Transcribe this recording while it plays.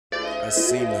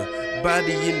seen a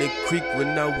body in the creek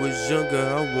when I was younger,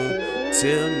 I won't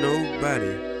tell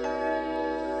nobody.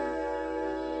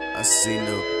 I seen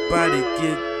a body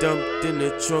get dumped in the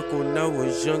trunk when I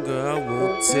was younger, I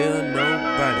won't tell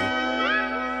nobody.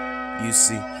 You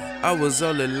see, I was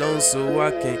all alone, so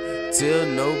I can't tell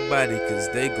nobody, cause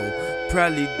they gon'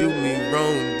 probably do me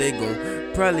wrong. They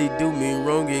gon' probably do me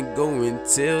wrong and go and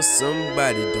tell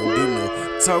somebody. Don't do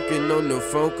no talking on the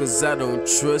phone, cause I don't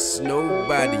trust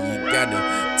nobody. You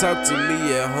gotta talk to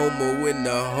me at home or in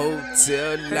the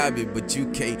hotel lobby, but you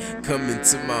can't come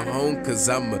into my home, cause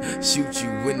I'ma shoot you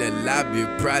in the lobby.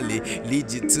 Probably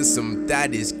lead you to some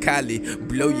thotties, Kali,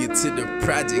 blow you to the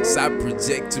projects. I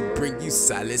project to bring you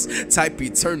solace, type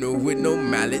eternal with no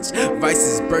mileage.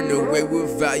 Vices burn away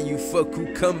with value. Fuck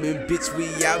who coming, bitch, we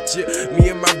out here. Me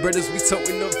and my brothers, we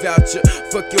toting a voucher.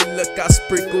 Fuck your luck, I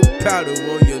sprinkle powder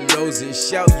on your nose and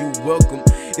shout you welcome.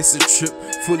 It's a trip,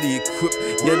 fully equipped.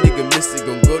 Young nigga Mista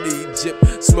gon' go to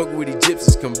Egypt, smoke with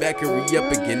Egyptians, come back and re-up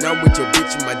again. I'm with your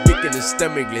bitch and my dick in the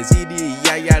stomach. Let's eat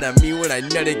it, yada me when I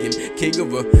nut again. King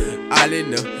of a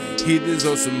island, heathens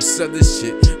on some southern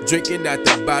shit, drinking out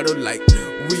the bottle like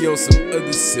we on some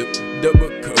other sip. Double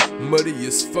cup, muddy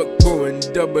as fuck, pouring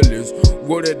doublers.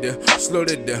 Water there, slow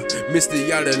it down.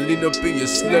 MistaYada, lean up in your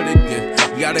slut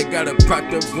again. Yada got a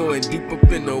propped up, going deep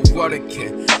up in the water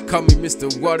can. Call me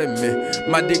Mr.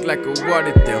 Waterman, my dick like a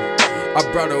water dam. I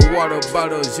brought her water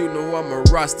bottles, you know I'm a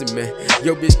roster man.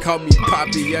 Yo bitch call me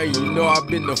Poppy, yeah you know I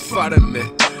been the father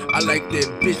man. I like that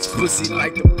bitch pussy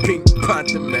like the Pink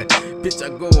Panther man. Bitch I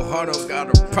go hard, I got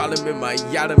a problem in my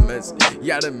Yada man.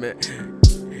 Yada man.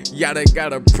 Yada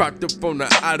got a propped up on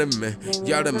the ottoman.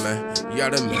 Yada man,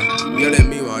 yada man. Yada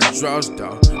me my draws,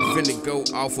 dawg. Finna go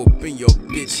off up in your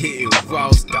bitch, hitting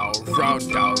walls, dawg. Raw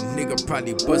dog, nigga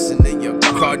probably bustin' in your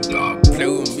car, dawg. Play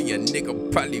with me, a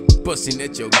nigga probably bustin'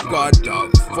 at your guard,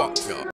 dawg. Fuck y'all.